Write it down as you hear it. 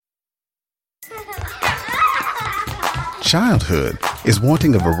Childhood is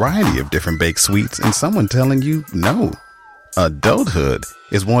wanting a variety of different baked sweets and someone telling you no. Adulthood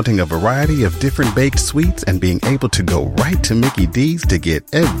is wanting a variety of different baked sweets and being able to go right to Mickey D's to get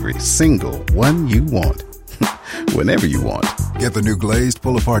every single one you want. Whenever you want. Get the new glazed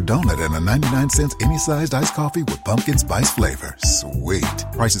pull-apart donut and a 99-cent any-sized iced coffee with pumpkin spice flavor. Sweet.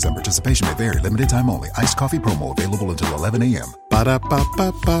 Prices and participation may vary. Limited time only. Iced coffee promo available until 11 a.m.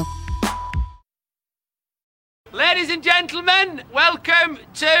 Ba-da-ba-ba-ba. Ladies and gentlemen, welcome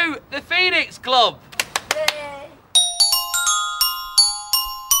to the Phoenix Club. Yay.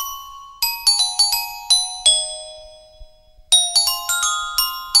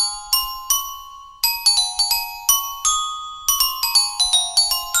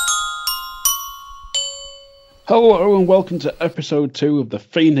 Hello and welcome to episode 2 of the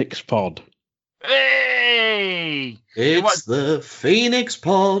Phoenix Pod. Hey! It's the Phoenix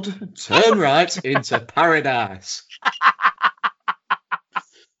Pod. Turn right into paradise.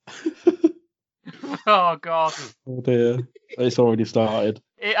 Oh, God. Oh dear, it's already started.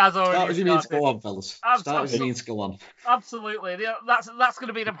 It has already Start as you mean to started. go on, fellas. Start as you mean to go on. Absolutely. That's going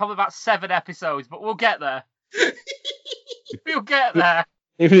to be probably about 7 episodes, but we'll get there. We'll get there.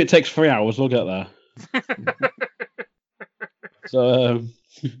 Even if it takes 3 hours, we'll get there. So,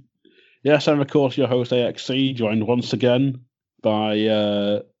 yes, I'm of course your host AXC, joined once again by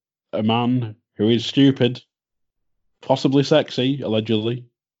a man who is stupid, possibly sexy, allegedly,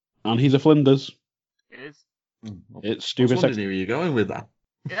 and he's a Flinders. It is. It's I stupid was wondering sexy. where you're going with that.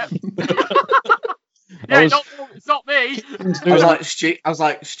 Yep. I was- it's not me. I was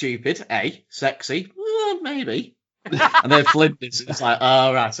like, stupid, sexy, maybe. And then Flinders, it's like,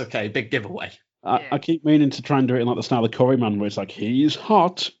 oh, right, okay, big giveaway. I keep meaning to try and do it in like the style of Curry Man, where it's like, he's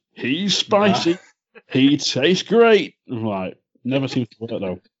hot, he's spicy, he tastes great. I'm like, never seems to work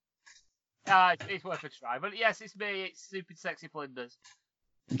though. It's worth a try. But yes, it's me. It's stupid, sexy Flinders.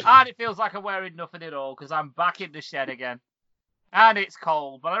 And it feels like I'm wearing nothing at all because I'm back in the shed again. And it's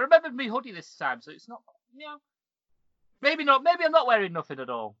cold. But I remembered my hoodie this time, so it's not, maybe not. Maybe I'm not wearing nothing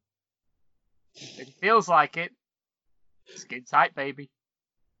at all. It feels like it. Skin tight, baby.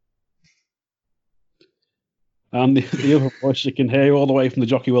 And the other voice you can hear all the way from the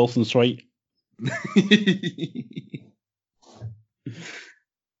Jockey Wilson suite.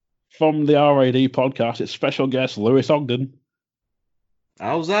 From the RAD podcast, it's special guest Lewis Ogden.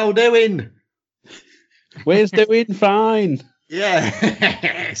 How's Al doing? We're doing fine.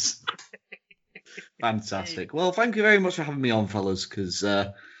 Yes. Fantastic. Well, thank you very much for having me on, fellas, because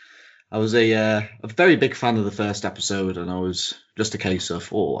I was a very big fan of the first episode, and I was just a case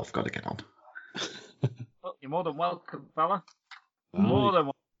of, I've got to get on. Well, you're more than welcome, fella. Aye. More than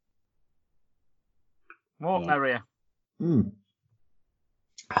welcome. More merrier.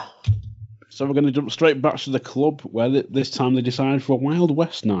 So we're going to jump straight back to the club, where this time they decided for a Wild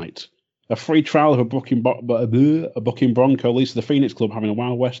West night. A free trial of a booking Bronco leads to the Phoenix Club having a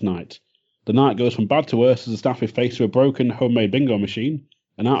Wild West night. The night goes from bad to worse as the staff is faced with a broken homemade bingo machine,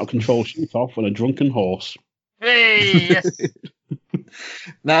 an out-of-control shoot-off, and a drunken horse. Hey, yes.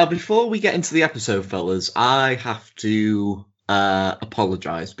 Now, before we get into the episode, fellas, I have to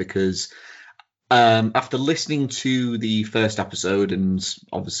apologise because after listening to the first episode and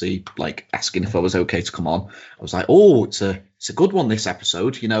obviously like asking if I was okay to come on, I was like, it's a good one this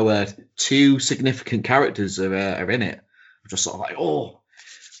episode. 2 significant characters are in it. I'm just sort of like, well,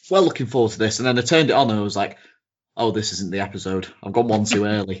 looking forward to this. And then I turned it on and I was like, this isn't the episode. I've gone one too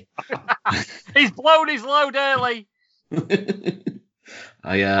early. He's blown his load early.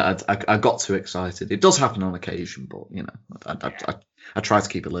 I got too excited. It does happen on occasion, but I try to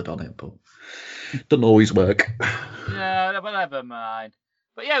keep a lid on it, but it doesn't always work. Yeah, but never mind.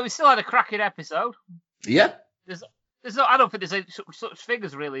 But yeah, we still had a cracking episode. Yeah. There's no. I don't think there's such thing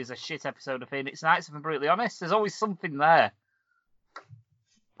as really as a shit episode of Phoenix Nights. If I'm brutally honest, there's always something there.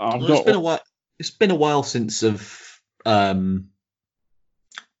 It's been a while. It's been a while since I've gone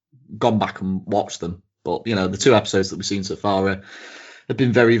back and watched them, but the 2 episodes that we've seen so far have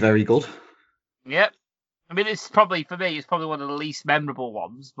been very, very good. Yep. I mean, it's probably one of the least memorable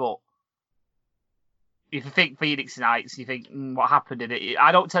ones. But if you think Phoenix Nights, you think what happened in it.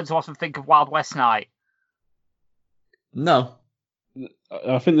 I don't tend to often think of Wild West Night. No.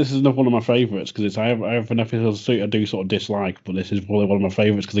 I think this is another one of my favourites because I have an episode I do sort of dislike, but this is probably one of my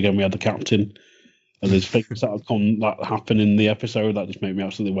favourites because again we had the captain, and there's things that happen in the episode that just make me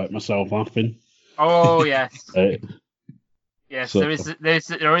absolutely wet myself laughing. Oh yes, yes. So-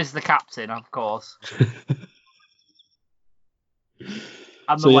 There is the captain, of course,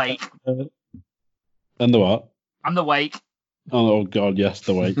 and the wake, and the what? and the wake. Oh God, yes,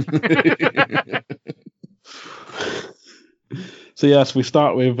 the way. So yes, we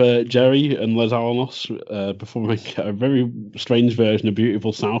start with Jerry and Les Alanos performing a very strange version of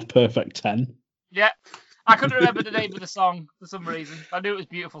 "Beautiful South," Perfect 10. Yeah, I couldn't remember the name of the song for some reason. I knew it was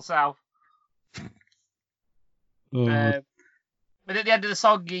Beautiful South. But at the end of the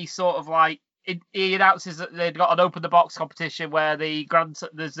song, he sort of like he announces that they'd got an open the box competition where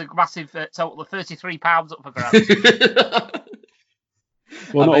there's a massive total of £33 up for grabs.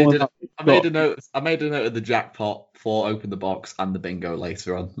 Well, I made a note of the jackpot for Open the Box and the bingo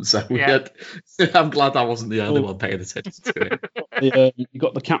later on. So I'm glad I wasn't the only one paying attention to it. You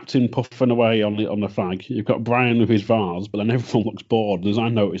got the captain puffing away on the fag. You've got Brian with his vase, but then everyone looks bored. As I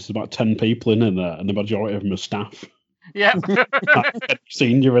noticed, there's about 10 people in there, and the majority of them are staff. Yeah.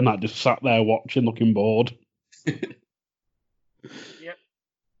 Senior and that just sat there watching, looking bored. Yep.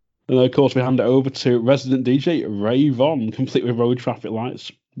 And then, of course, we hand it over to resident DJ Ray Von, complete with road traffic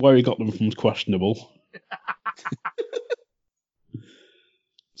lights. Where he got them from is questionable.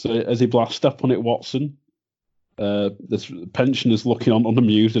 So as he blasts up on it, Watson, this pensioners looking on the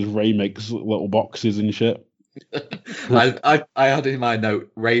muse as Ray makes little boxes and shit. I had in my note,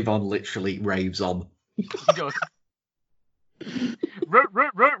 Ray Von literally raves on. He does.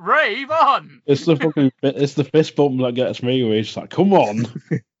 Rave on! It's the fist bump that gets me, where he's like, come on.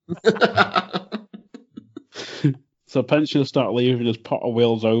 So pensioners start leaving as Potter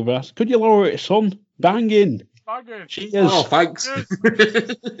wheels over. Could you lower it, son? Banging. Cheers. Oh, thanks.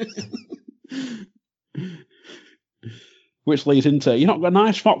 Which leads into, you not got a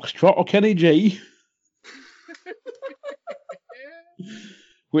nice foxtrot or Kenny G?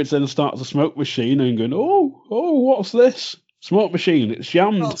 Which then starts a smoke machine and going, oh, what's this? Smoke machine, it's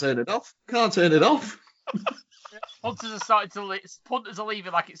jammed. Can't turn it off. Punters are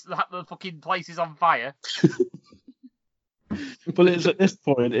leaving like it's the fucking place is on fire. But it's at this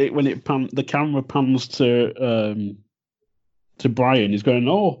point when the camera pans to Brian. He's going,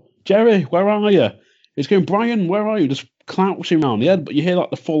 "Oh, Jerry, where are you?" He's going, "Brian, where are you?" Just crouching around the head, but you hear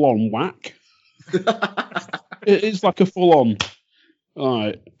like the full on whack. It's like a full on. All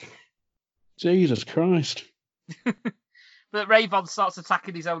right, Jesus Christ. But Ray Von starts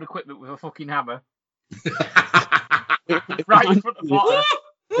attacking his own equipment with a fucking hammer. Right in front of Potter.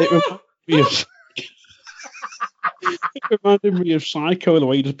 It reminded me of Psycho, the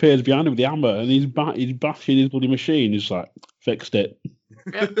way he just appears behind him with the hammer and he's bashing his bloody machine. He's like, fixed it.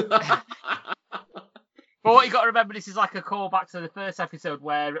 Yep. But what you got to remember, this is like a callback to the first episode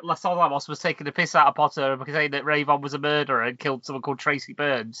where Los Alamos was taking the piss out of Potter and saying that Ray Von was a murderer and killed someone called Tracy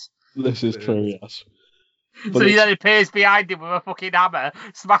Burns. This is true, yes. But so he then appears behind him with a fucking hammer,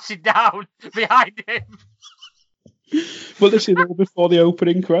 smashing down behind him. But this is all before the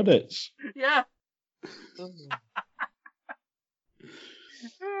opening credits. Yeah.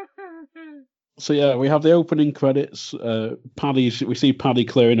 So yeah, we have the opening credits. We see Paddy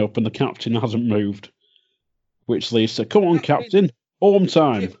clearing up, and the captain hasn't moved. Which leads to, "Come on, Captain, home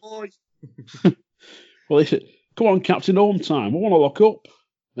time." Well, he said, "Come on, Captain, home time. I want to lock up."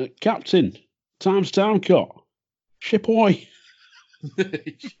 "Captain, time's time cut. Ship away."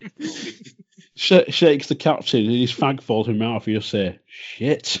 Shakes the captain, and his fag falls in his mouth. He just say,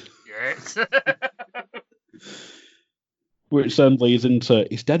 "Shit." Yes. Which then leads into,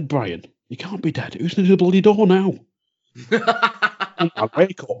 "He's dead, Brian. He can't be dead. Who's near the bloody door now?" "I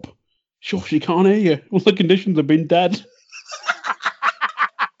wake up. Shush, he can't hear you. All the conditions have been dead."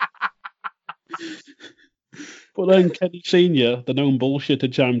 But then Kenny Senior, the known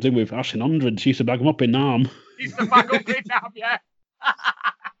bullshitter, chimes in with, "Ashing hundreds. She used to bag him up in Nam." He used to bag up in Nam, yeah.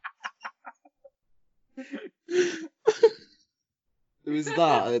 There was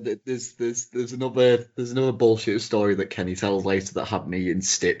that. There's another bullshit story that Kenny tells later that had me in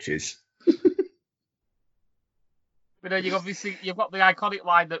stitches. But then you've got the iconic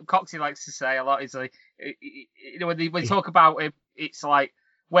line that Coxie likes to say a lot. Is like, when they talk about him, it's like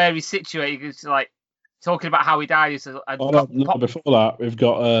where he's situated. It's like talking about how he died. Before that, we've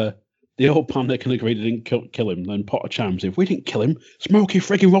got the old panic and agreed they didn't kill him. Then Potter chimes in, "We didn't kill him. Smokey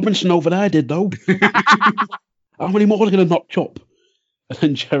friggin' Robinson over there did, though." "How many more are going to knock up?" And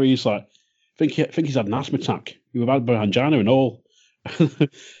then Jerry's like, I think he's had an asthma attack. He was bad by angina and all."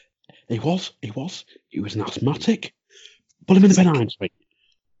 He was an asthmatic. "Put him in the benign suite."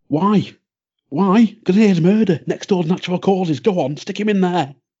 "Why? Because here's murder. Next door's natural causes. Go on, stick him in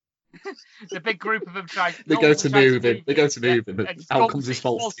there." The big group of them try. They go to move him. And out comes his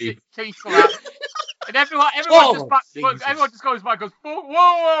false teeth. And everyone just goes back, goes,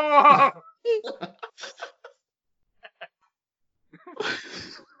 whoa.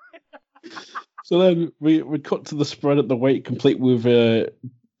 So then we cut to the spread at the wake, complete with the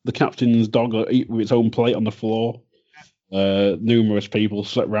captain's dog eat with its own plate on the floor. Numerous people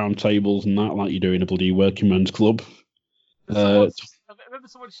sit round tables and that, like you do in a bloody working men's club. I remember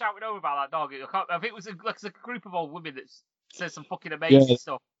someone shouting over about that dog. I think it was a group of old women that said some fucking amazing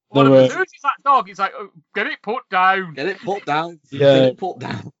stuff. One of them says, "Who's that dog?" It's like, oh, "Get it put down. Get it put down. Yeah. Get it put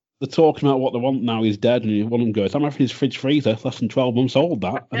down." They're talking about what they want now. He's dead, and one of them goes, "I'm having his fridge freezer, less than 12 months old."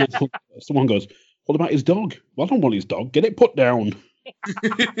 That, and then someone goes, "What about his dog?" "Well, I don't want his dog. Get it put down."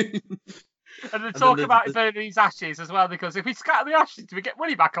 And they talk about it burning his ashes as well, because if we scatter the ashes, do we get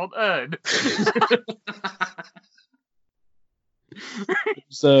money back on urn?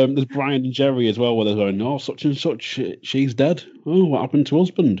 There's Brian and Jerry as well, where they're going, "Oh, such and such, she's dead. Oh, what happened to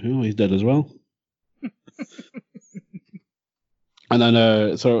husband? Oh, he's dead as well." And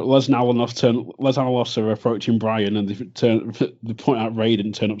then, so Les and Alos are approaching Brian, and they point out Ray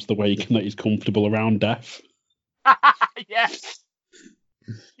didn't turn up to the wake and that he's comfortable around death.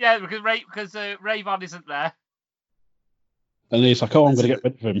 Yeah, because Rayvon isn't there. And he's like, "Oh, I'm going to get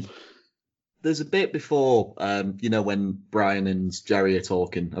rid of him." There's a bit before, when Brian and Jerry are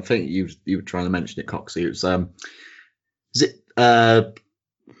talking. I think you were trying to mention it, Coxie. It was,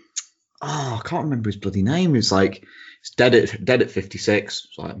 I can't remember his bloody name. It's like, it's dead at 56.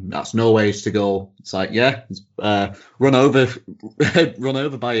 It's like, that's no ways to go. It's like, yeah, run over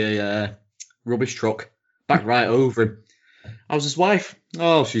by a rubbish truck, back right over him. How's his wife?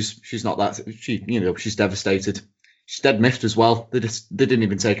 Oh, she's not that. She's devastated. She's dead miffed as well. They didn't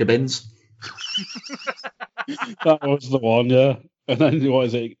even take her bins. That was the one, yeah. And then what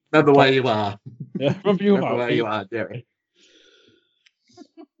is it? Remember where you are. Yeah, remember where you are, Jerry.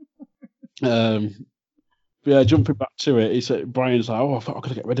 Yeah, jumping back to it, he said Brian's like, "Oh, I thought I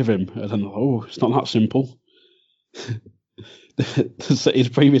could get rid of him," and then, "Oh, it's not that simple." His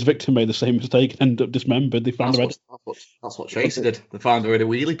previous victim made the same mistake and ended up dismembered. They found that's what Tracy did. They found her in a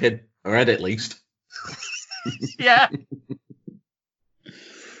wheelie bin, or head at least. Yeah.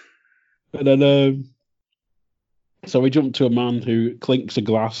 And then, so we jump to a man who clinks a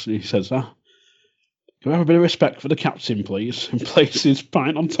glass and he says, "Can I have a bit of respect for the captain, please?" and places his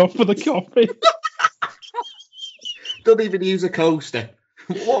pint on top of the coffee. Don't even use a coaster.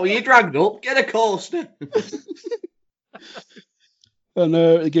 What were you dragged up? Get a coaster. And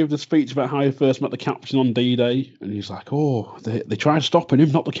he gave the speech about how he first met the captain on D-Day, and he's like, "Oh, they tried stopping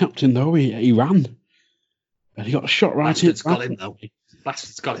him, not the captain though. He ran, and he got shot right in."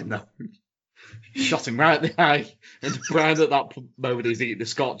 Bastard's got him though. Shot him right in the eye, and Brian at that moment he's eating a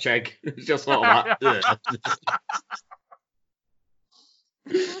Scotch egg. It's just sort of that.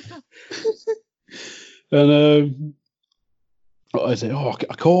 And I said, "Oh,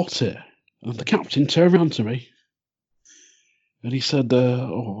 I caught it." And the captain turned around to me, and he said,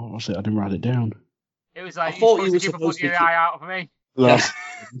 "Oh, what's it? I didn't write it down." It was like, I thought you were supposed to keep a eye out for me. Yeah.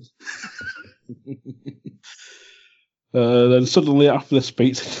 Then suddenly after the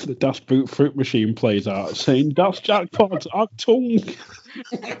speech, the Das Boot fruit machine plays out, saying, "Das Jackpot, Achtung!"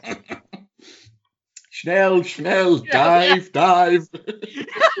 Schnell, dive. Turn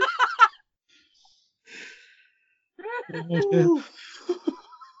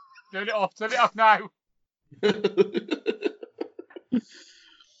it off now. The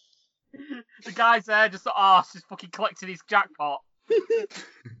guy's there just fucking collecting his jackpot.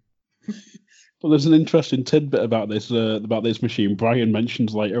 Well, there's an interesting tidbit about this machine Brian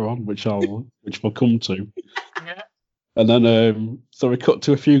mentions later on, which we'll come to. Yeah. And then, so we cut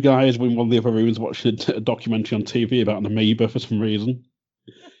to a few guys in one of the other rooms watching a documentary on TV about an amoeba for some reason.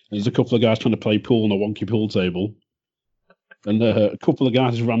 There's a couple of guys trying to play pool on a wonky pool table. And a couple of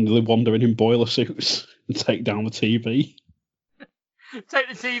guys randomly wandering in boiler suits and take down the TV. Take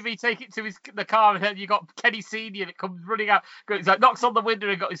the TV, take it to the car, and then you got Kenny Senior that comes running out. He's like, knocks on the window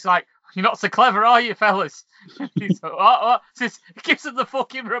and he's like, "You're not so clever, are you, fellas?" He's like, "What?" Says, he gives him the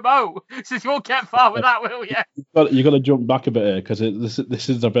fucking remote. Says, "You won't get far with that, will you?" You got to jump back a bit here because this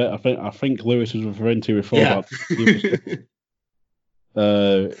is a bit. I think Lewis was referring to before. Yeah.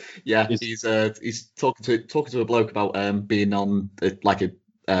 About, he's talking to a bloke about being on a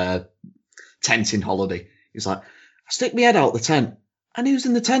tent in holiday. He's like, "I stick my head out the tent, and he was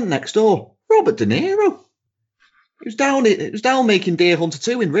in the tent next door. Robert De Niro. It was down making Deer Hunter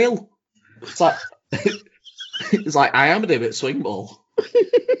 2 in real." It's like it's like I am a bit swing ball.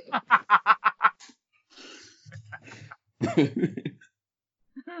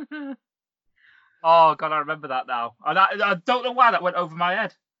 Oh God, I remember that now. I don't know why that went over my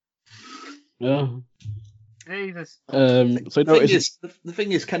head. Yeah. Jesus. The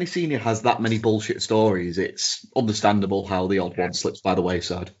thing is, Kenny Senior has that many bullshit stories. It's understandable how the odd one slips by the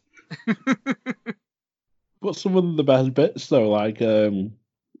wayside. But some of the best bits though, like the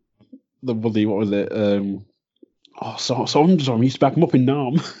bloody what was it? Son's on. He used to back him up in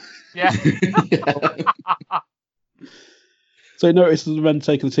Nam. Yeah. So he notices the men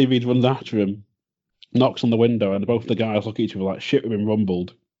taking the TV, runs after him, knocks on the window, and both the guys look at each other like shit. We've been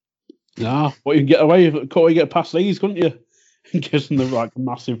rumbled. What you can get away with? Couldn't you get past these? Couldn't you? And gives them the like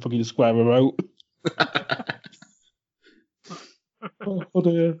massive fucking square remote. Oh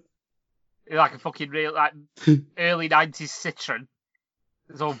dear. Like a fucking real early 90s Citroen.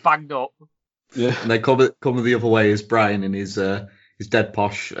 It's all banged up. Yeah. And they come the other way as Brian in his dead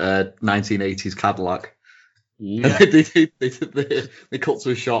posh 1980s Cadillac. Yeah. And they cut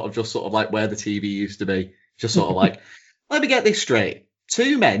to a shot of just sort of like where the TV used to be. Just sort of like, let me get this straight.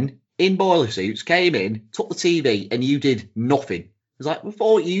 2 men in boiler suits came in, took the TV, and you did nothing. It's like, we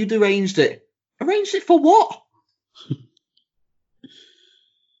thought you'd arranged it. Arranged it for what?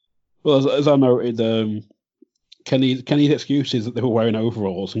 Well, as I noted, Kenny's excuse is that they were wearing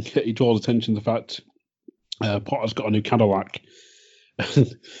overalls, and he draws attention to the fact Potter's got a new Cadillac.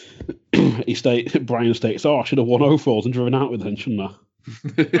 Brian states, I should have worn overalls and driven out with them, shouldn't I?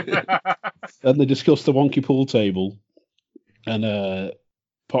 Then they discuss the wonky pool table, and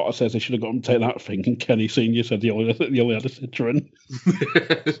Potter says they should have got him to take that thing, and Kenny Senior said he only had a Citroen.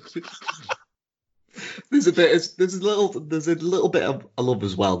 There's a little bit of I love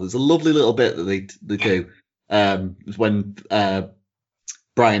as well. There's a lovely little bit that they do when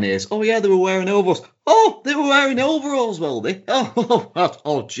Brian is, oh yeah, they were wearing overalls. Oh, they were wearing overalls, will they?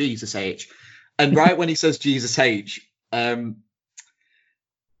 Oh, Jesus H. And right when he says Jesus H,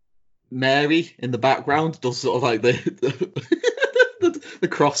 Mary in the background does sort of like the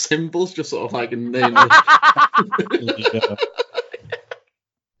cross symbols, just sort of like in the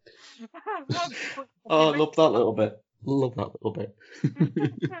Oh, I love that little bit.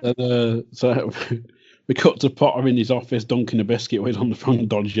 And, so we cut to Potter in his office dunking a biscuit with on the phone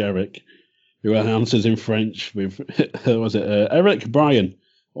Dodge Eric, who answers in French with, Eric, Brian.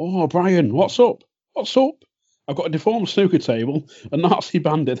 Oh, Brian, what's up? What's up? I've got a deformed snooker table, a Nazi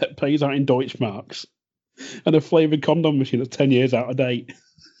bandit that pays out in Deutschmarks, and a flavoured condom machine that's 10 years out of date.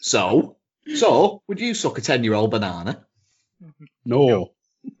 So, would you suck a 10-year-old banana? No.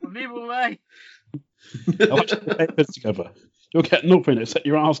 Neither will I. I'll have to put the papers together. You'll get nothing except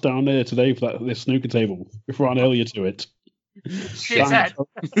your ass down there today for this snooker table before I nail you to it. She said.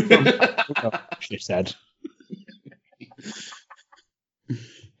 She said.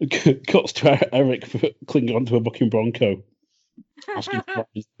 Cuts to Eric for clinging onto a bucking bronco, asking for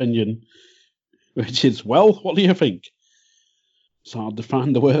his opinion, which is, well, what do you think? It's hard to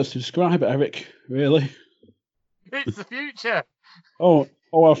find the words to describe it, Eric, really. It's the future. Oh,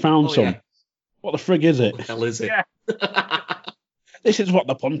 I found some. Yeah. What the frig is it? What the hell is it? Yeah. This is what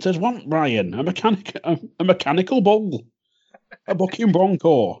the punters want, Brian. A mechanical bull. A bucking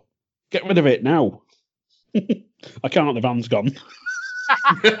bronco. Get rid of it now. I can't, the van's gone.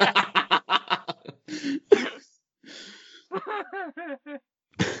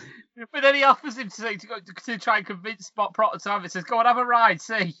 But then he offers him to try and convince Spot Potter to have it. Says, go on, have a ride.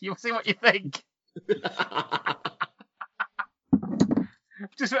 See, you'll see what you think.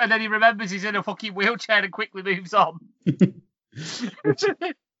 And then he remembers he's in a fucking wheelchair and quickly moves on.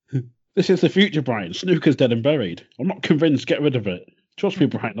 This is the future, Brian. Snooker's dead and buried. I'm not convinced. Get rid of it. Trust me,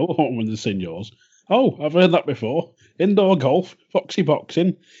 Brian. I'll haunt when it's in yours. Oh, I've heard that before. Indoor golf, foxy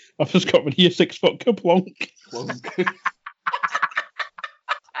boxing. I've just got rid of your 6-foot kaplonk.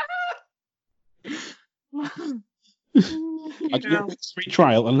 I did a free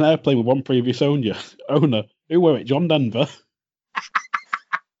trial and an airplane with one previous owner. Who were it? John Denver.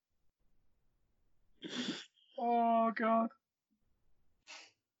 Oh, God.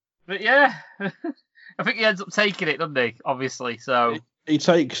 But yeah, I think he ends up taking it, doesn't he? Obviously, so. He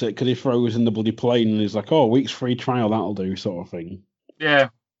takes it because he throws in the bloody plane and he's like, oh, a week's free trial, that'll do, sort of thing. Yeah.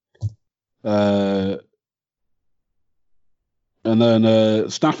 And then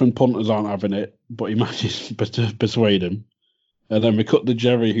staff and punters aren't having it, but he manages to persuade him. And then we cut to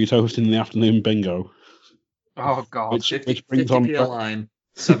Jerry, who's hosting the afternoon bingo. Oh, God. Which brings on... line,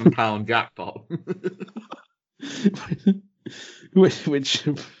 £7 jackpot. which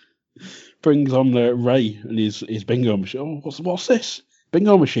brings on Ray and his bingo machine. Oh, what's this?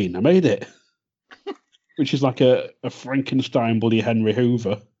 Bingo machine, I made it. Which is like a Frankenstein bloody Henry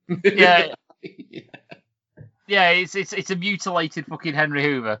Hoover. Yeah. Yeah, it's a mutilated fucking Henry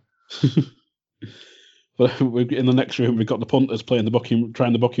Hoover. But in the next room, we've got the punters trying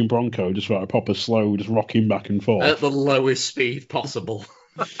the bucking bronco, just like a proper slow, just rocking back and forth. At the lowest speed possible.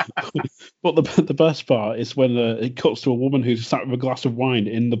 But the best part is when it cuts to a woman who's sat with a glass of wine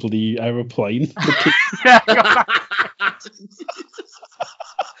in the bloody aeroplane.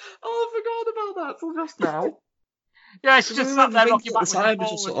 Oh, I forgot about that till just now. Yeah, she just sat there rocking At the backwards time, and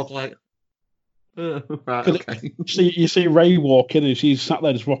it's just forwards. sort of like, right, okay. You see Ray walk in and she's sat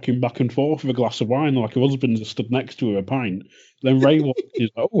there just rocking back and forth with a glass of wine like her husband just stood next to her with a pint. Then Ray walks in and he's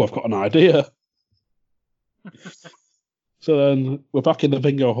like, oh, I've got an idea. So then we're back in the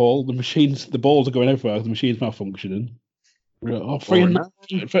bingo hall. The balls are going everywhere. The machine's malfunctioning. We're like, oh, 3 and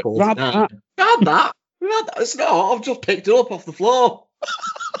 9. Rad that. Had that. It's not. I've just picked it up off the floor.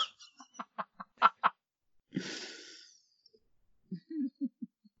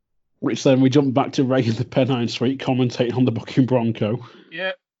 Which then we jump back to Ray in the Pennine Suite commentating on the Bucking Bronco.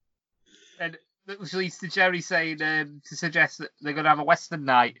 Yeah. And it was leads to Jerry saying to suggest that they're going to have a Western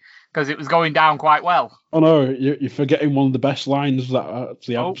night because it was going down quite well. Oh no, you're forgetting one of the best lines that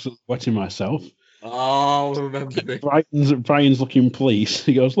actually absolutely wetting myself. Oh, I remember this. Brian's looking pleased.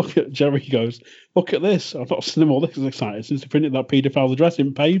 He goes, look at Jerry. He goes, look at this. I've not seen him all this excited since he printed that paedophile address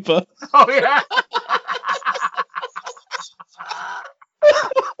in paper. Oh, yeah.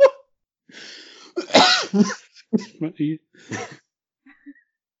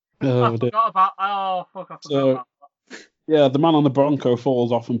 Oh, I forgot about. Oh, fuck! I forgot about that. Yeah, the man on the Bronco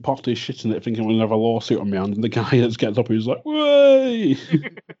falls off and Potter's shitting it, thinking we'll have a lawsuit on me hand. And the guy that gets up, he's like, "Way!"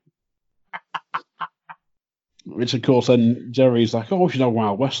 Which, of course, then Jerry's like, "Oh, we should have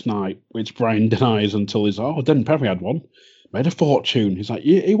Wild West night," which Brian denies until he's like, "Oh, Den Perry had one, made a fortune." He's like,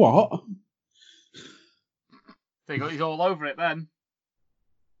 "He what?" So he's all over it then.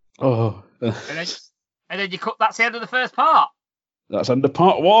 Oh, And then you cut. That's the end of the first part. that's end of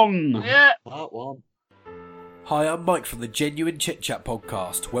part 1. Yeah. Part 1. Hi, I'm Mike from the Genuine Chit Chat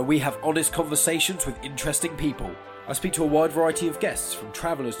podcast, where we have honest conversations with interesting people. I speak to a wide variety of guests, from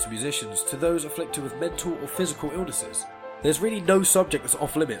travellers to musicians to those afflicted with mental or physical illnesses. There's really no subject that's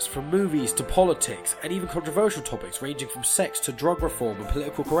off limits, from movies to politics and even controversial topics ranging from sex to drug reform and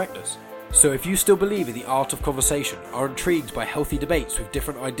political correctness. So if you still believe in the art of conversation, are intrigued by healthy debates with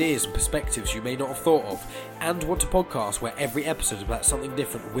different ideas and perspectives you may not have thought of, and want a podcast where every episode is about something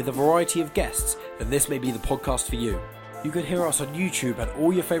different with a variety of guests, then this may be the podcast for you. You can hear us on YouTube and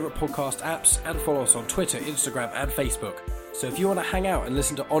all your favourite podcast apps, and follow us on Twitter, Instagram and Facebook. So if you want to hang out and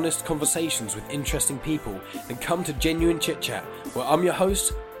listen to honest conversations with interesting people, then come to Genuine Chit Chat, where I'm your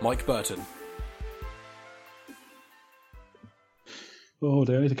host, Mike Burton. Oh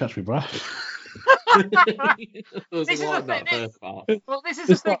dear, I need to catch my breath. This is the thing. Well, this is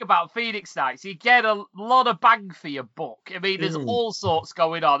the thing about Phoenix Nights. You get a lot of bang for your buck. I mean, there's all sorts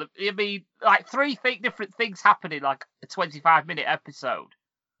going on. I mean, like 3 different things happening, like a 25-minute episode.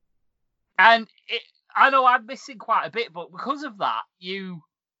 And I know I'm missing quite a bit, but because of that,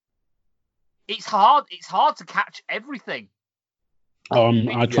 it's hard to catch everything.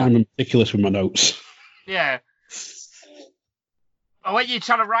 I try and be meticulous with my notes. Yeah. And when you're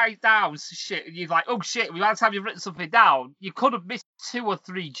trying to write down shit, and you're like, oh shit, by the time you've written something down, you could have missed 2 or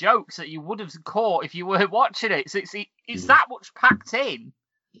 3 jokes that you would have caught if you weren't watching it. So it's that much packed in,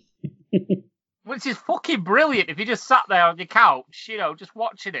 which is fucking brilliant if you just sat there on your couch, just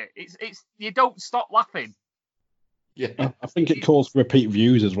watching it. It's you don't stop laughing. Yeah. I think it calls for repeat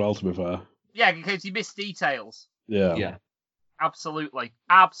views as well, to be fair. Yeah, because you miss details. Yeah. Absolutely.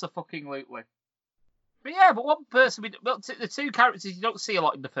 Abso-fucking-lutely. But yeah, but one person, the 2 characters you don't see a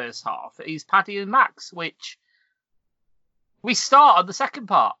lot in the first half is Paddy and Max, which we start on the second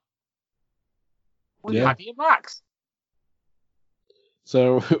part with Paddy and Max.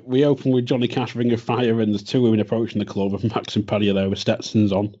 So we open with Johnny Cash Ring of Fire, and there's 2 women approaching the club, and Max and Paddy are there with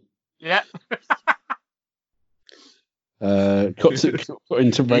Stetsons on. Yeah. Cut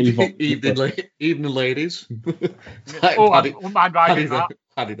into Rave On. Evening, ladies. I wouldn't mind riding that.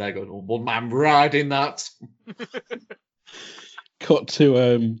 Paddy there going, one man riding that. Cut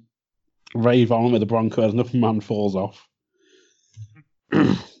to Rave On with the Broncos, another man falls off.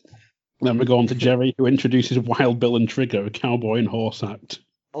 Then we go on to Jerry, who introduces Wild Bill and Trigger, a cowboy and horse act.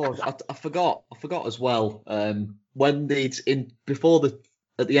 Oh, I forgot as well. When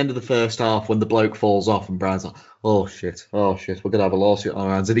at the end of the first half, when the bloke falls off and Brian's like, oh shit, we're gonna have a lawsuit on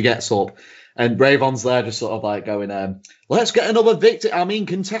our hands, and he gets up, and Ravon's there just sort of like going, let's get another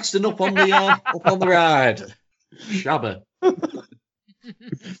contestant up on the ride. Shabba.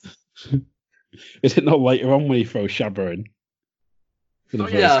 Is it not later on when he throws Shabba in?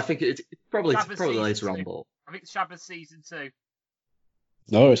 Yeah, I think it's probably later on, but I think Shabba's season 2.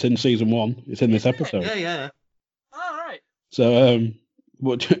 No, it's in season 1. It's in this episode. Yeah. All right. So,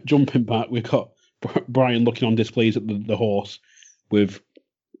 jumping back, we've got Brian looking on displeased at the horse with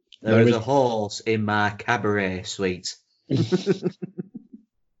There is a horse in my cabaret suite.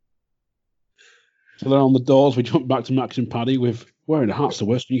 So then on the doors, we jump back to Max and Paddy with wearing a hat's the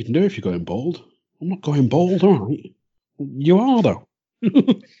worst thing you can do if you're going bald. I'm not going bald, all right. You are, though.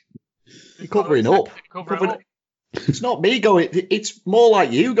 You're covering up. It's not me going. It's more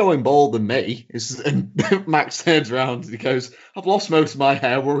like you going bald than me. And Max turns around and he goes, "I've lost most of my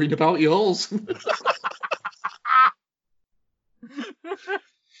hair worrying about yours."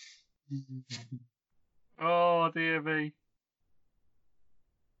 Oh dear me.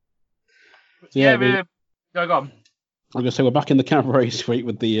 So, Yeah, yeah, go on. I'm going to say we're back in the cabaret suite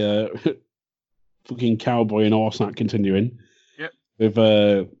with the fucking cowboy and horse act continuing. Yep.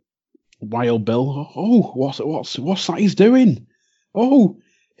 With Wild Bill. Oh, what's that he's doing? Oh,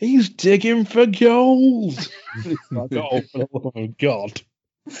 he's digging for gold. Like, oh, for the love of God.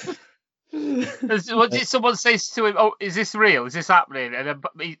 What did someone say to him? Oh, is this real? Is this happening? And then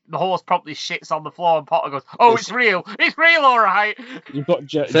the horse promptly shits on the floor, and Potter goes, "Oh, it's real! It's real, all right." You've got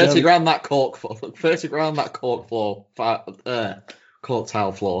 30 grand that cork floor. 30 grand that cork floor. Cork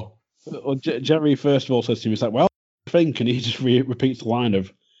tile floor. Well, Jerry first of all says to him, he's like, "Well, I think," and he just repeats the line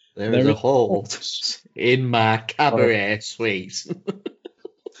of, There is a horse in my cabaret suite.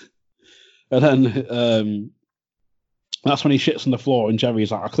 and then that's when he shits on the floor, and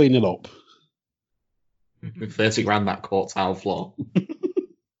Jerry's like, "I'll clean it up." 30 grand that cork tile floor.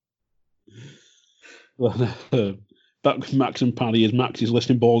 Back with Max and Paddy is Max is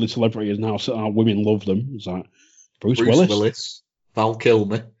listing balding celebrities now, so our women love them. It's like Bruce Willis, Val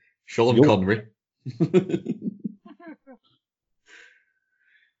Kilmer, Sean Connery. But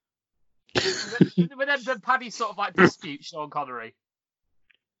then Paddy sort of like disputes Sean Connery.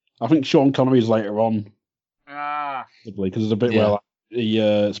 I think Sean Connery is later on. Probably, because there's a bit where like,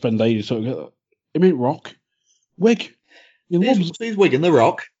 he spends ages sort of. I mean, Rock, wig. He's wigging the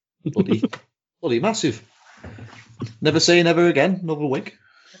Rock. Bloody massive. Never say never again. Another wig.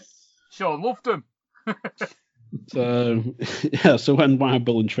 Sean loved him. So when Wild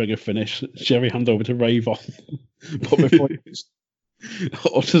Bill and Trigger finish, Jerry hand over to Ravon. But before he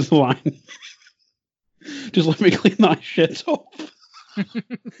utters the line, just let me clean that shit up.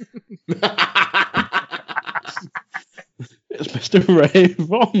 It's Mr.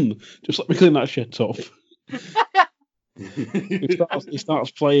 Ravon. Just let me clean that shit up. he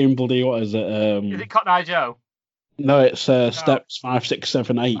starts playing bloody, what is it? Is it Cotton Eye Joe? No, it's steps 5, 6,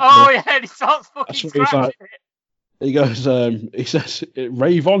 7, 8. Oh yeah, and he starts fucking scratching it. He goes, he says,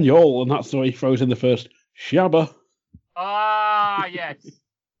 "Ravon, y'all," and that's the way he throws in the first Shabba. Ah, yes.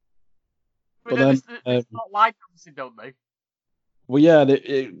 But then, it's not like dancing, don't they? Well, yeah,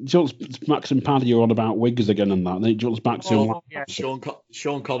 it jumps. Max and Paddy are on about wigs again and that. And it jumps back to yeah.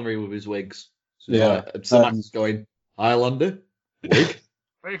 Sean Connery with his wigs. So yeah. Max is going, Highlander, wig.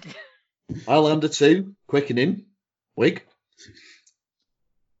 Highlander 2, quickening, wig.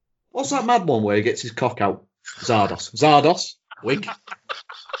 What's that mad one where he gets his cock out? Zardos, wig.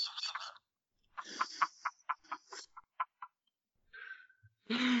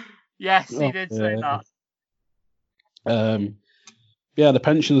 Yes, he did say that. Yeah, the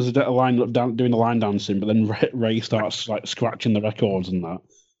pensioners are doing the line dancing, but then Ray starts like scratching the records and that.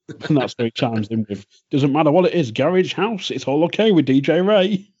 And that's where he chimes in with, "Doesn't matter what it is, garage house, it's all okay with DJ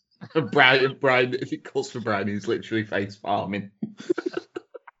Ray." Brian, if it calls for Brian, he's literally face farming.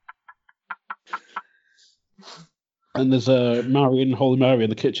 And there's Holy Mary in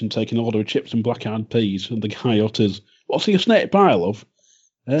the kitchen taking an order of chips and black-eyed peas, and the guy utters, "What's he a snake pile of?"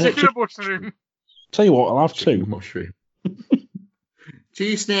 Chicken and mushroom. Tell you what, I'll have 2. Mushroom.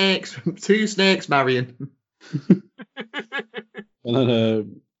 2 snakes, Marion. And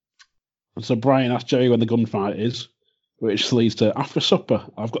then, so Brian asks Jerry when the gunfight is, which leads to, "After supper,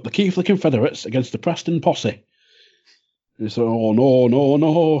 I've got the Keighley Confederates against the Preston Posse." And so, "Oh,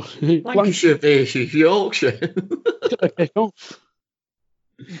 no. Lancashire versus Yorkshire. Kick off.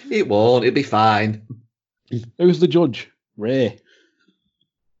 It won't, it'll be fine." Who's the judge? Ray.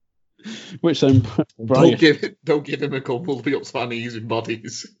 Which then, Brian... Don't give him a couple of ups my knees in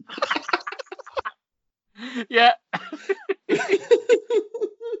bodies. Yeah.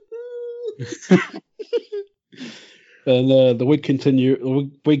 And the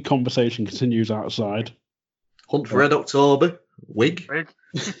wig conversation continues outside. Hunt for Red October, wig.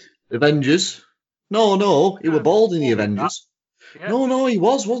 Avengers. No, he were bald in the Avengers. Yeah. No, he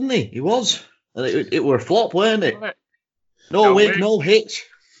was, wasn't he? He was. And it were a flop, weren't it? No wig, no hitch.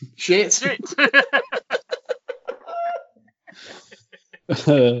 Shit.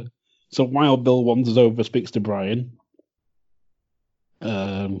 So Wild Bill wanders over, speaks to Brian.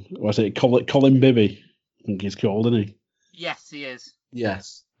 What's it? Colin Bibby, I think he's called, isn't he? Yes, he is.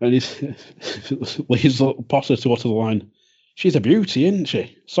 Yes. And Lee's Potter to utter the line, "She's a beauty, isn't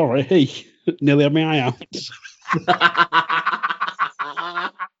she? Sorry, he nearly had my eye out."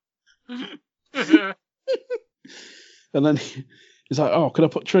 And then he's like, "Oh, could I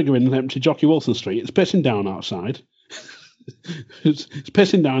put Trigger in an empty Jockey Wilson Street? It's pissing down outside. it's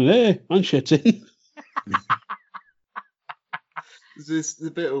pissing down here and shitting." There's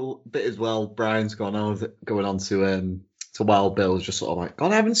the bit as well. Brian's going on to Wild Bill's just sort of like,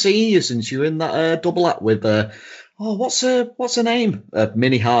 "God, I haven't seen you since you were in that double act with what's her name?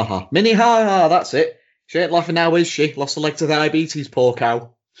 Minnie Haha. Minnie Haha, that's it. She ain't laughing now, is she? Lost a leg to diabetes, poor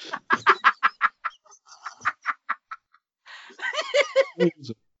cow."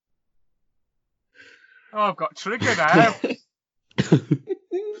 Oh, I've got Trigger now.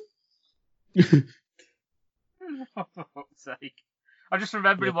 Oh, for fuck's sake. I'm just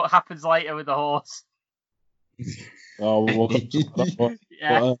remembering what happens later with the horse. Oh, we'll come to that one.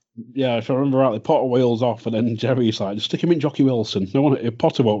 Yeah. But, yeah, if I remember rightly, Potter wheels off, and then Jerry's like, "Just stick him in Jockey Wilson. No one,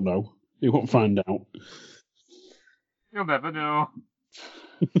 Potter won't know. He won't find out." You'll never know.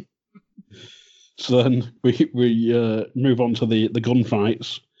 So then we move on to the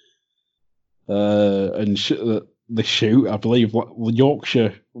gunfights, and the shoot. I believe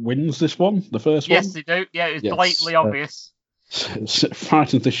Yorkshire wins this one, the first one. Yes, they do. Yeah, it was Yes, blatantly obvious.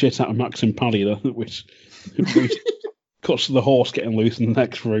 Frightens the shit out of Max and Paddy, though, which cuts to the horse getting loose in the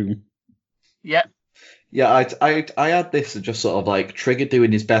next room. Yep. Yeah, I had this as just sort of like Trigger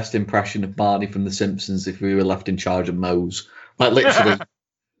doing his best impression of Barney from The Simpsons if we were left in charge of Moe's. Like, literally.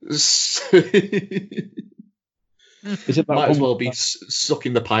 Is it that Might as one well be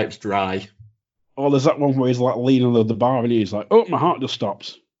sucking the pipes dry. Oh, there's that one where he's like leaning on the bar and he's like, "Oh, my heart just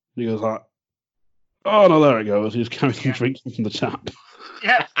stops." And he goes like, "Oh, no, there it goes." He's carrying some drinks from the tap.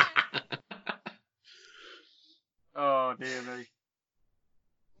 Yeah. Oh, dear me.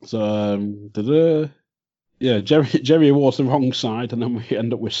 So, yeah, Jerry awards the wrong side, and then we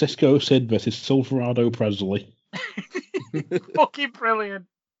end up with Cisco Sid versus Silverado Presley. Fucking brilliant.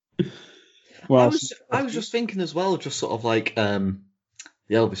 Well, I was just thinking as well, just sort of like the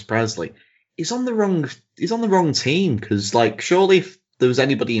Elvis Presley. He's on the wrong team, because like surely if there was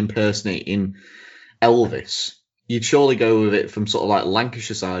anybody impersonating Elvis, you'd surely go with it from sort of like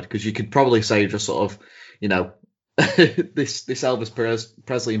Lancashire side, because you could probably say just sort of, you know, this Elvis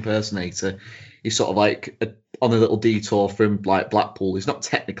Presley impersonator is sort of like on a little detour from like Blackpool. He's not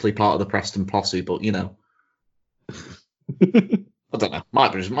technically part of the Preston posse, but you know, I don't know.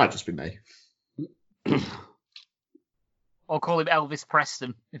 Might just be me. Or call him Elvis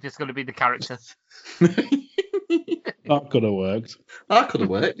Preston if it's going to be the character. that could have worked. That could have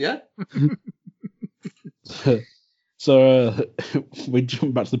worked, yeah. So we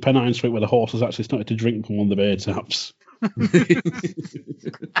jump back to the Pennine Street where the horse has actually started to drink from one of the beer taps.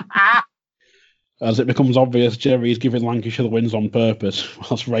 As it becomes obvious, Jerry's giving Lancashire the wins on purpose,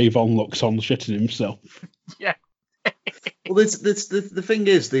 whilst Ray Vaughan looks on shitting himself. Yeah. Well, the thing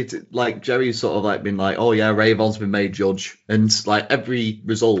is, like Jerry's sort of like been like, "Oh yeah, Ray Vaughan's been made judge," and like every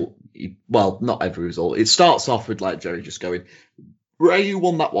result, well, not every result. It starts off with like Jerry just going, "Ray, you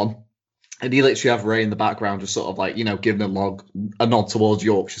won that one." And you literally have Ray in the background just sort of like, you know, giving a nod towards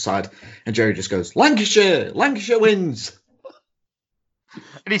Yorkshire side. And Jerry just goes, "Lancashire! Lancashire wins!"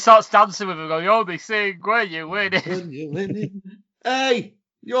 And he starts dancing with him going, "Oh, they sing when you winning." When you're winning. Hey,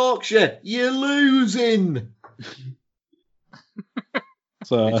 Yorkshire, you're losing!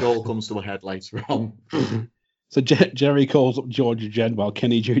 So, Which all comes to a head later on. So Jerry calls up Georgia Jen while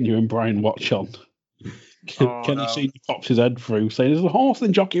Kenny Jr. and Brian watch on. Kenny Sr. pops his head through, saying, "There's a horse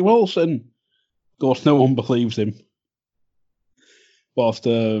in Jockey Wilson." Of course, no one believes him. Whilst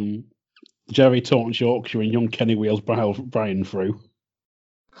Jerry taunts Yorkshire and young Kenny wheels Brian through.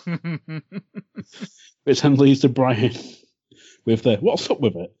 Which then leads to Brian with the, "What's up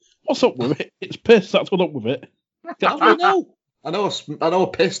with it? What's up with it? It's pissed, that's what's up with it." I know. I know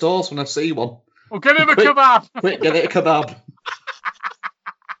a pissed horse when I see one. Well, give him a kebab. Quick, get it a kebab.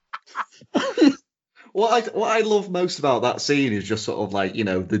 What I love most about that scene is just sort of like, you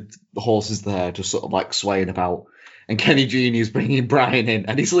know, the horses there just sort of like swaying about, and Kenny Jr. is bringing Brian in,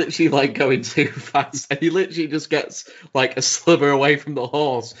 and he's literally like going too fast, and he literally just gets like a sliver away from the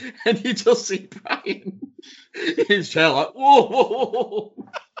horse, and you just see Brian in his chair like, whoa, whoa, whoa.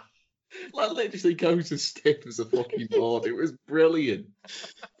 Like literally goes as stiff as a fucking board. It was brilliant.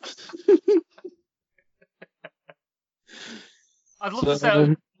 I'd love to say it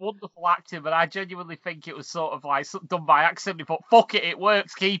was wonderful acting, but I genuinely think it was sort of like done by accident. But fuck it, it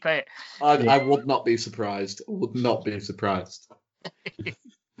works. Keep it. I would not be surprised. I would not be surprised.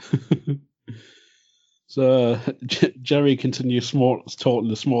 So Jerry continues talking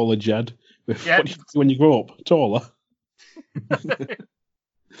to smaller Jed. With, Yeah. what do you do when you grow up? Taller.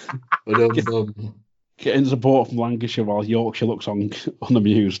 Getting support from Lancashire while Yorkshire looks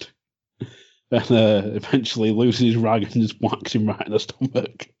unamused. And eventually loses his rag and just whacks him right in the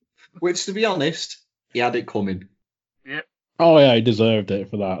stomach. Which, to be honest, he had it coming. Yep. Oh yeah, he deserved it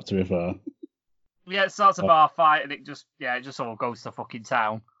for that, to be fair. Yeah, it starts a bar fight and it just all goes to fucking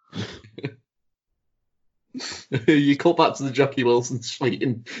town. You cut back to the Jockey Wilson suite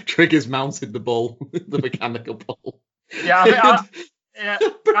and Trigger's mounted the ball, the mechanical ball. Yeah,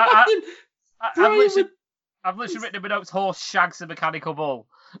 Brian, I've literally written in my notes, horse shags a mechanical bull.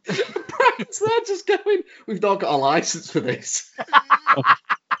 Brian's there just going, we've not got a license for this.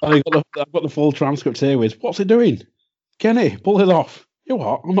 I've got the full transcript here with, what's he doing? Kenny, pull it off. You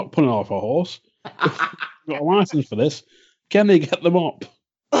what? I'm not pulling off a horse. I've got a license for this. Kenny, get them up.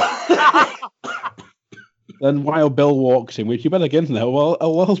 Then Wild Bill walks in, which you better get in there. Well,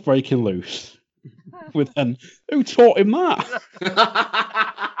 L's breaking loose. With then, who taught him that?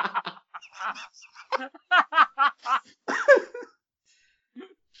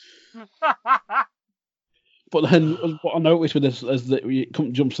 But then what I noticed with this is that it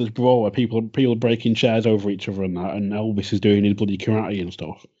jumps to this brawl where people are breaking chairs over each other and that, and Elvis is doing his bloody karate and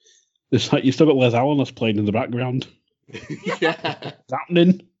stuff. It's like you still got Les Alanis playing in the background. Yeah. It's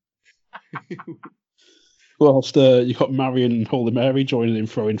happening. Whilst you got Marion and Holy Mary joining in,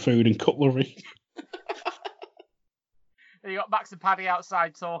 throwing food and cutlery. You got Max and Paddy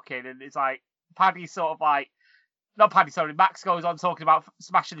outside talking, and it's like Paddy's sort of like, not Paddy, sorry, Max goes on talking about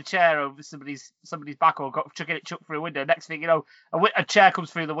smashing a chair over somebody's back or chucking it through a window. Next thing you know, a chair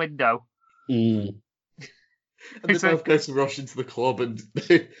comes through the window. Mm. And they both go to rush into the club, and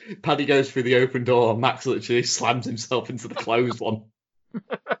Paddy goes through the open door, and Max literally slams himself into the closed one.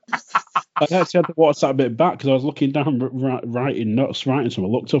 I actually had to watch that a bit back because I was looking down, writing something. I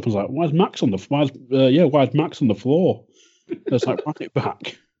looked up and was like, "Why's Max on the? Why's Max on the floor?" I was like, "Run it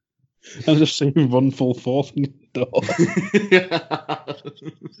back." And I just see him run full force in the door.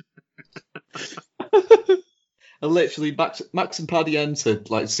 And literally, Max and Paddy enter,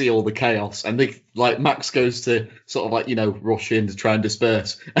 like, see all the chaos, and they, like, Max goes to sort of, like, rush in to try and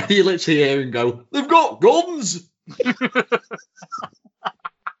disperse, and you literally hear him go, "They've got guns!"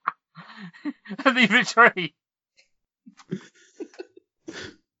 And they retreat.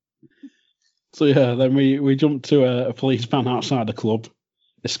 So yeah, then we jump to a police van outside the club,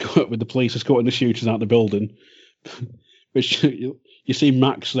 with the police escorting the shooters out the building. Which you see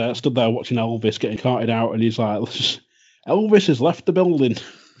Max there, stood there watching Elvis getting carted out, and he's like, "Elvis has left the building."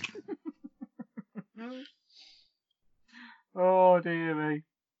 Oh dear me!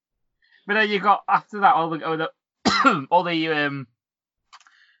 But then you got after that all the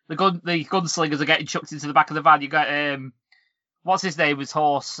gunslingers are getting chucked into the back of the van. You got what's his name? His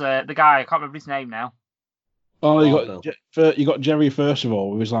horse, the guy, I can't remember his name now. Oh, you got Jerry first of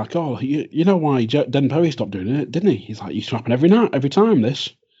all. He was like, "Oh, you know why Den Perry stopped doing it, didn't he?" He's like, "It used to happen every time this."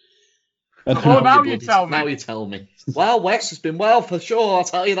 And Now you tell me. Now you tell me. Well, Wes has been well for sure. I'll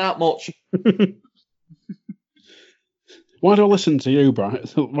tell you that much. Why do I listen to you, Brian?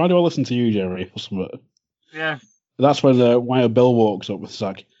 Why do I listen to you, Jerry? Or something? Yeah. That's when Wild Bill walks up. It's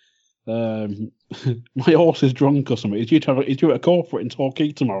like, my horse is drunk or something. He's due at a corporate in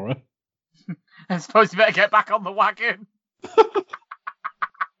Torquay tomorrow. I suppose you better get back on the wagon.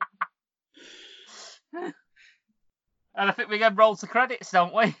 And I think we get roll to credits,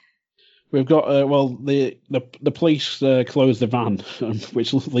 don't we? We've got the police close the van,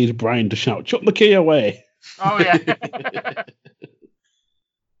 which leads Brian to shout, "Chuck the key away!" Oh yeah.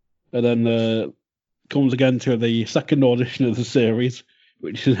 And then comes again to the second audition of the series,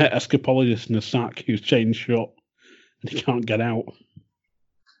 which is an escapologist in a sack who's chained shut and he can't get out.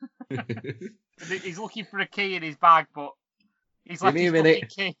 He's looking for a key in his bag, but he's left his fucking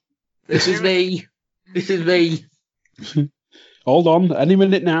key. This is me. This is me. Hold on, any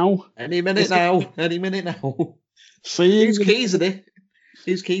minute now. Any minute now. Any minute now. See, whose keys are they?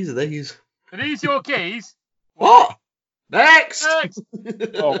 Whose keys are these? Are these your keys? What? Next!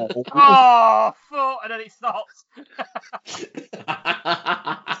 Oh, fuck! And then it stops.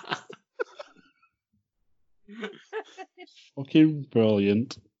 Fucking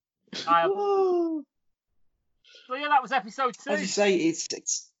brilliant. So yeah, that was episode 2. As you say,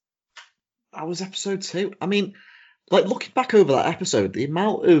 that was episode 2. I mean, like, looking back over that episode, the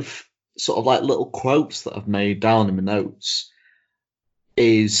amount of sort of like little quotes that I've made down in my notes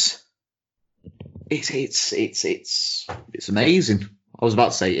is it's amazing. I was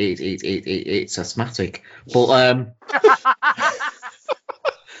about to say it's asthmatic, but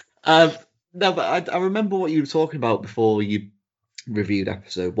No, but I remember what you were talking about before you reviewed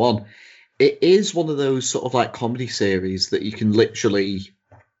episode 1. It is one of those sort of like comedy series that you can literally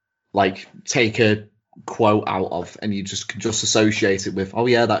like take a quote out of and you just can just associate it with, oh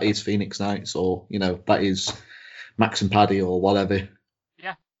yeah, that is Phoenix Nights, or that is Max and Paddy or whatever.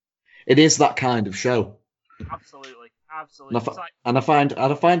 Yeah. It is that kind of show. Absolutely. And I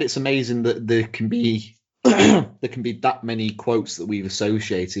find it's amazing that there can be that many quotes that we've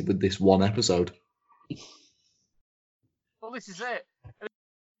associated with this one episode. Well, this is it.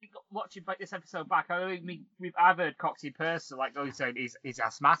 Watching back this episode back, I've heard Coxie Purser saying he's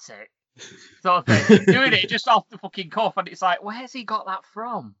asthmatic, sort of thing, doing it just off the fucking cuff, and it's like, where's he got that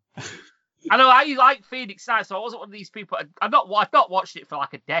from? I know I like Phoenix Nights, so I wasn't one of these people. I've not watched it for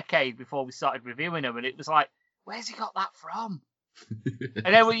like a decade before we started reviewing them, and it was like, where's he got that from?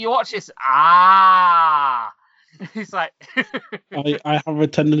 And then when you watch this, it's like I have a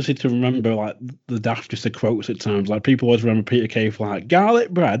tendency to remember like the daftest of quotes at times. Like people always remember Peter Kay for like garlic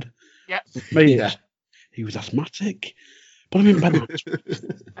bread. Yep. Mate, Yeah. He was asthmatic. Put him in bed.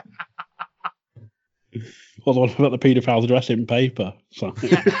 Or the one about the paedophile's address in paper. So.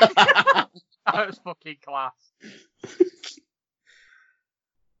 Yeah. That was fucking class.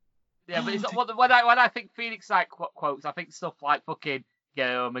 Yeah, but it's not, when I think Phoenix Night quotes, I think stuff like fucking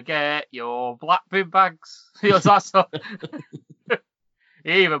 "Go and get your black bin bags." That stuff.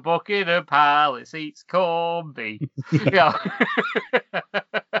 Even Buckingham Palace eats corned beef.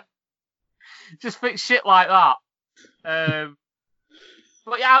 Just think shit like that.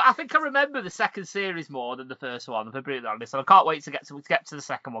 But yeah, I think I remember the second series more than the first one, if I'm brutally honest. And I can't wait to get to the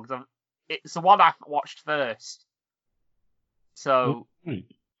second one because it's the one I watched first. So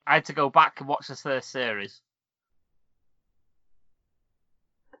I had to go back and watch the first series.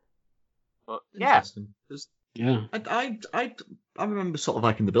 But yeah. Yeah. I remember sort of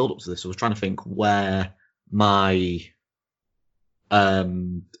like in the build up to this, I was trying to think where my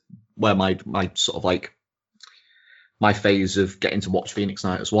sort of like my phase of getting to watch Phoenix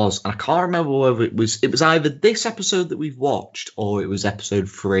Nights was, and I can't remember whether it was either this episode that we've watched or it was episode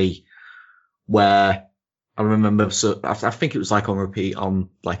 3, where I remember, so I think it was like on repeat on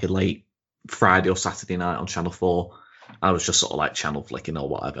like a late Friday or Saturday night on Channel 4. I was just sort of like channel flicking or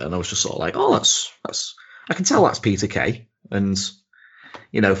whatever, and I was just sort of like, oh, that's I can tell that's Peter Kay, and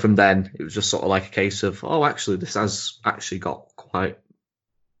from then it was just sort of like a case of, oh, actually this has actually got quite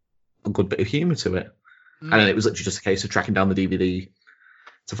a good bit of humour to it. And then it was literally just a case of tracking down the DVD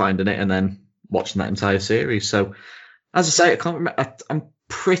to finding it and then watching that entire series. So, as I say, I can't remember. I'm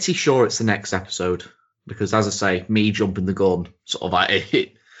pretty sure it's the next episode because, as I say, me jumping the gun, sort of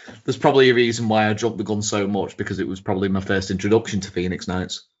like there's probably a reason why I jumped the gun so much because it was probably my first introduction to Phoenix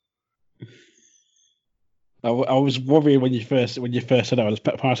Nights. I was worried when you first said that. I was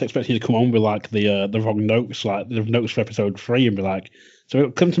expecting you to come on with like the wrong notes, like the notes for episode 3, and be like, "So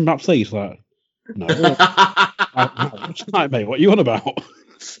it comes from Maps Lee's." Like, no, mate, what are you on about?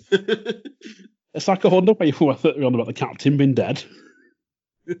 It's like a Honda where you're on about the captain being dead.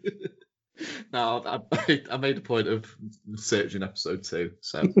 No, I made a point of searching episode 2,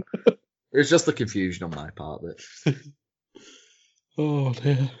 so it was just the confusion on my part. That Oh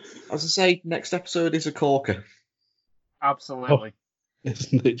dear. As I say, next episode is a corker. Absolutely.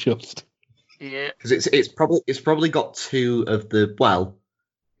 Isn't it just? Yeah. Because it's probably got two of the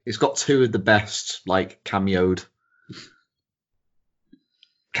best like cameoed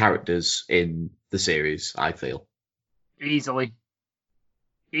characters in the series, I feel. Easily.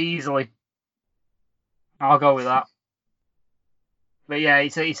 I'll go with that. But yeah,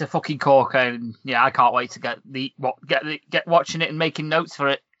 it's a fucking corker, and yeah, I can't wait to get watching it and making notes for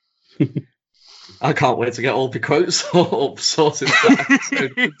it. I can't wait to get all the quotes up sorted.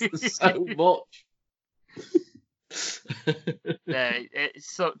 There's so much. Yeah,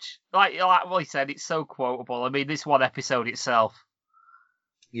 it's such like what he said. It's so quotable. I mean, this one episode itself.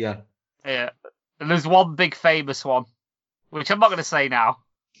 Yeah. Yeah, and there's one big famous one, which I'm not going to say now.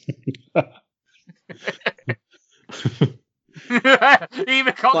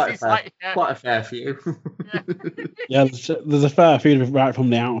 Even quite a fair few. Yeah, there's a fair few right from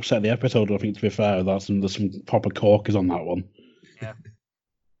the outset of the episode. I think, to be fair, there's some proper corkers on that one. Yeah.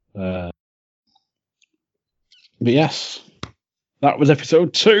 But yes, that was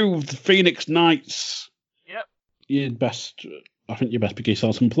episode 2 of the Phoenix Nights. Yep. I think you best begin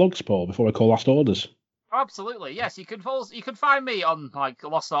yourself some plugs, Paul, before we call last orders. Absolutely, yes. You can find me on like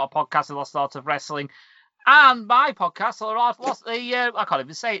Lost Art of Podcast and Lost Art of Wrestling, and my podcast, I can't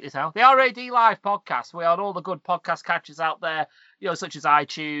even say it this now. The RAD Live podcast. We're on all the good podcast catchers out there, such as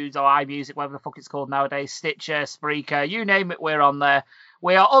iTunes or iMusic, whatever the fuck it's called nowadays, Stitcher, Spreaker, you name it, we're on there.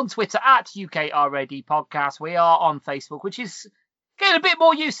 We are on Twitter at UKRAD Podcast. We are on Facebook, which is getting a bit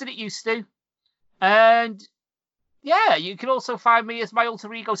more use than it used to. And yeah, you can also find me as my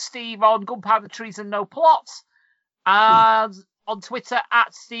alter ego Steve on Gunpowder Treason No Plots. And on Twitter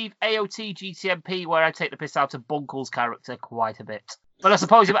at SteveAOTGTMP, where I take the piss out of Bunkle's character quite a bit. But I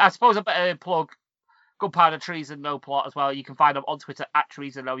suppose I better plug Gunpowder Treason No Plot as well. You can find them on Twitter at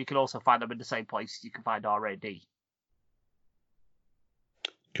Treason No. You can also find them in the same place you can find RAD.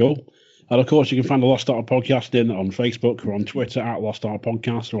 Cool. And of course, you can find the Lost Art Podcasting on Facebook. We're on Twitter at Lost Art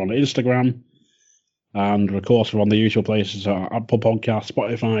Podcast. We're on Instagram. And of course, we're on the usual places: Apple Podcasts,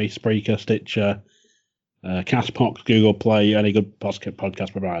 Spotify, Spreaker, Stitcher, Castbox, Google Play, any good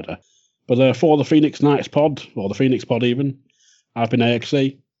podcast provider. But for the Phoenix Nights pod, or the Phoenix pod even, I've been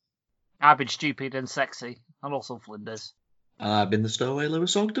AXC. I've been Stupid and Sexy, and also Flinders. I've been the Stowaway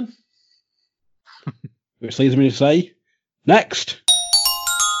Lewis Ogden. Which leads me to say, next!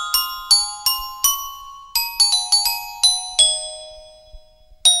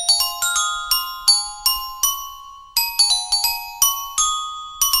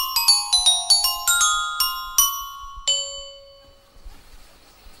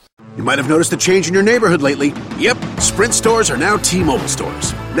 You might have noticed a change in your neighborhood lately. Yep, Sprint stores are now T-Mobile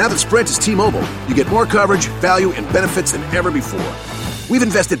stores. Now that Sprint is T-Mobile, you get more coverage, value, and benefits than ever before. We've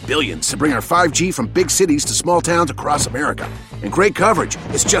invested billions to bring our 5G from big cities to small towns across America. And great coverage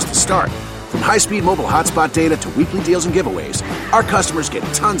is just the start. From high-speed mobile hotspot data to weekly deals and giveaways, our customers get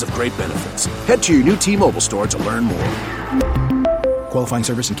tons of great benefits. Head to your new T-Mobile store to learn more. Qualifying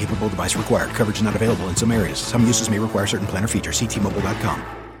service and capable device required. Coverage not available in some areas. Some uses may require certain plan or features. See T-Mobile.com.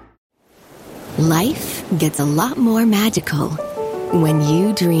 Life gets a lot more magical when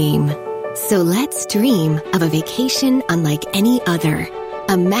you dream. So let's dream of a vacation unlike any other.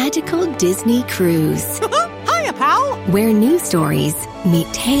 A magical Disney cruise. Hiya, pal! Where new stories meet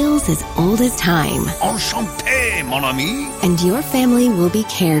tales as old as time. Enchanté, mon ami! And your family will be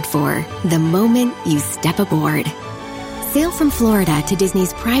cared for the moment you step aboard. Sail from Florida to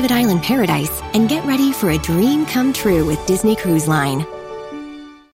Disney's private island paradise and get ready for a dream come true with Disney Cruise Line.